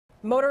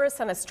Motorists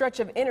on a stretch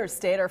of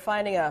interstate are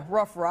finding a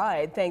rough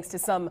ride thanks to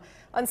some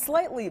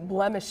unsightly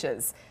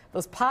blemishes.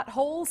 Those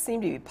potholes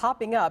seem to be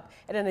popping up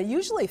at an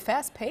unusually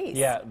fast pace.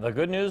 Yeah, the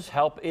good news,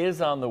 help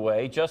is on the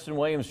way. Justin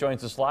Williams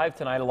joins us live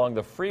tonight along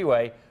the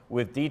freeway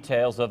with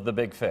details of the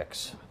big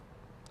fix.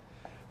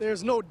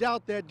 There's no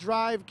doubt that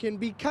drive can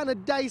be kind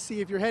of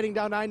dicey if you're heading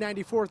down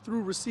I-94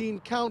 through Racine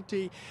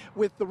County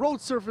with the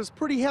road surface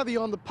pretty heavy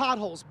on the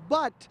potholes.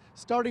 But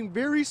starting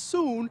very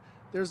soon,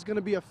 there's going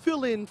to be a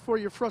fill-in for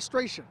your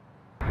frustration.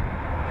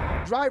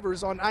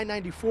 Drivers on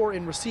I-94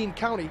 in Racine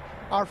County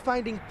are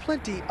finding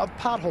plenty of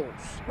potholes.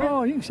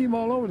 Oh, you can see them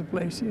all over the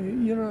place. You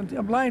know,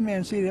 a blind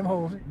man see them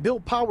holes. Bill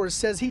Powers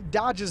says he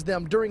dodges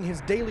them during his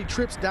daily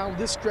trips down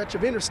this stretch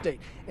of interstate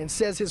and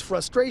says his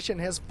frustration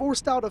has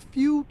forced out a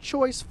few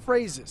choice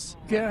phrases.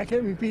 Yeah, I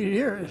can't repeat it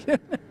here.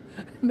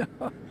 No,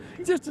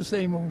 just the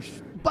same old.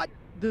 But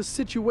the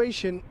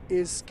situation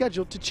is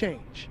scheduled to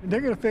change.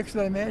 They're going to fix it,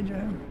 I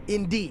imagine.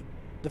 Indeed.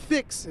 The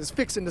fix is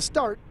fixing to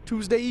start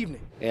Tuesday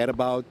evening. At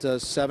about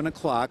 7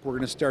 o'clock, we're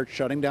going to start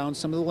shutting down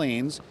some of the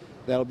lanes.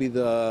 That'll be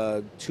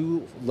the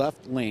two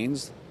left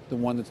lanes, the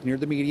one that's near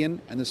the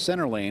median and the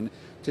center lane,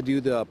 to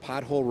do the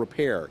pothole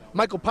repair.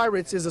 Michael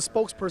Pyritz is a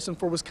spokesperson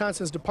for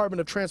Wisconsin's Department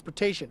of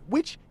Transportation,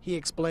 which, he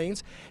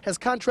explains, has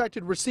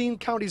contracted Racine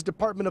County's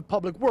Department of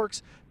Public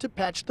Works to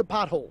patch the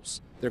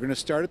potholes. They're going to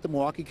start at the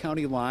Milwaukee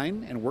County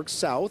line and work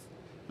south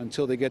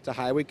until they get to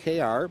Highway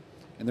KR,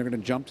 and they're going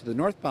to jump to the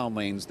northbound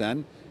lanes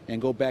then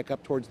and go back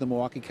up towards the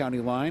Milwaukee County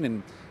line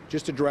and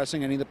just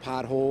addressing any of the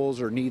potholes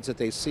or needs that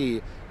they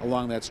see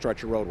along that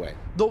stretch of roadway.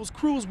 Those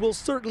crews will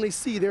certainly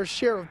see their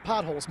share of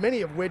potholes,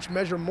 many of which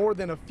measure more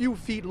than a few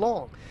feet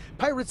long.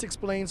 Pyritz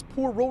explains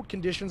poor road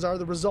conditions are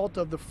the result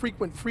of the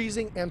frequent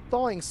freezing and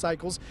thawing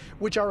cycles,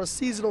 which are a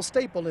seasonal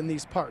staple in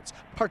these parts,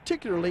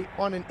 particularly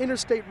on an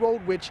interstate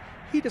road which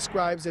he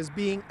describes as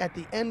being at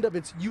the end of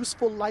its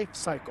useful life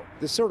cycle.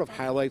 This sort of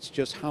highlights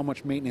just how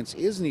much maintenance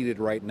is needed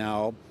right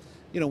now.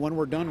 You know, when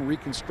we're done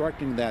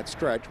reconstructing that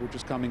stretch, which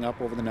is coming up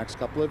over the next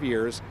couple of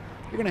years,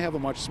 you're going to have a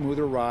much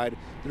smoother ride.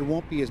 There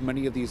won't be as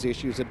many of these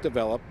issues that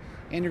develop,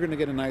 and you're going to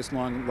get a nice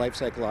long life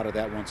cycle out of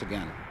that once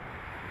again.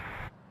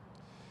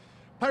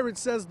 Pyritz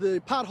says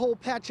the pothole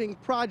patching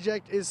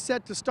project is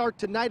set to start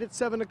tonight at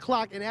 7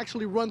 o'clock and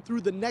actually run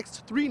through the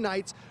next 3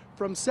 nights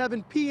from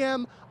 7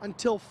 p.m.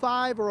 until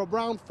 5 or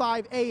around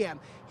 5 a.m.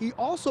 He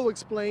also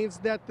explains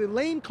that the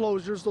lane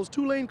closures, those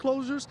 2 lane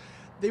closures,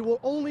 they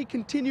will only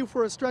continue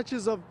for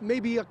stretches of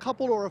maybe a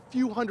couple or a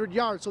few hundred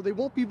yards, so they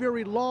won't be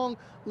very long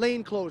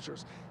lane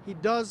closures. He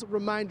does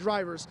remind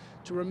drivers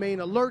to remain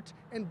alert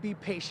and be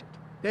patient.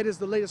 That is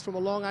the latest from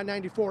along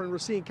I-94 in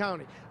Racine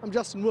County. I'm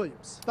Justin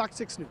Williams, Fox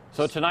 6 News.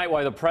 So tonight,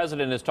 while the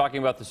president is talking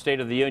about the State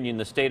of the Union,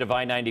 the state of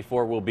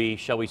I-94 will be,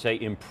 shall we say,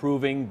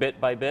 improving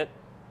bit by bit?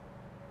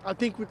 I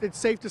think it's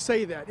safe to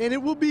say that. And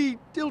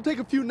it'll take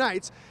a few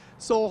nights,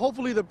 so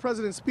hopefully the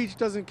president's speech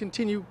doesn't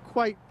continue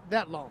quite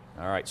that long.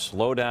 All right,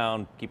 slow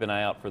down, keep an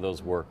eye out for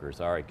those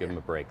workers. All right, give them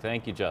a break.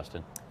 Thank you,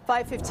 Justin.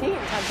 5:15,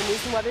 time for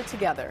news and weather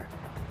together.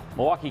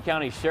 Milwaukee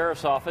County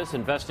Sheriff's Office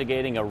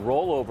investigating a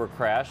rollover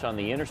crash on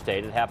the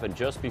interstate. It happened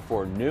just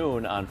before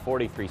noon on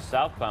 43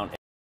 southbound.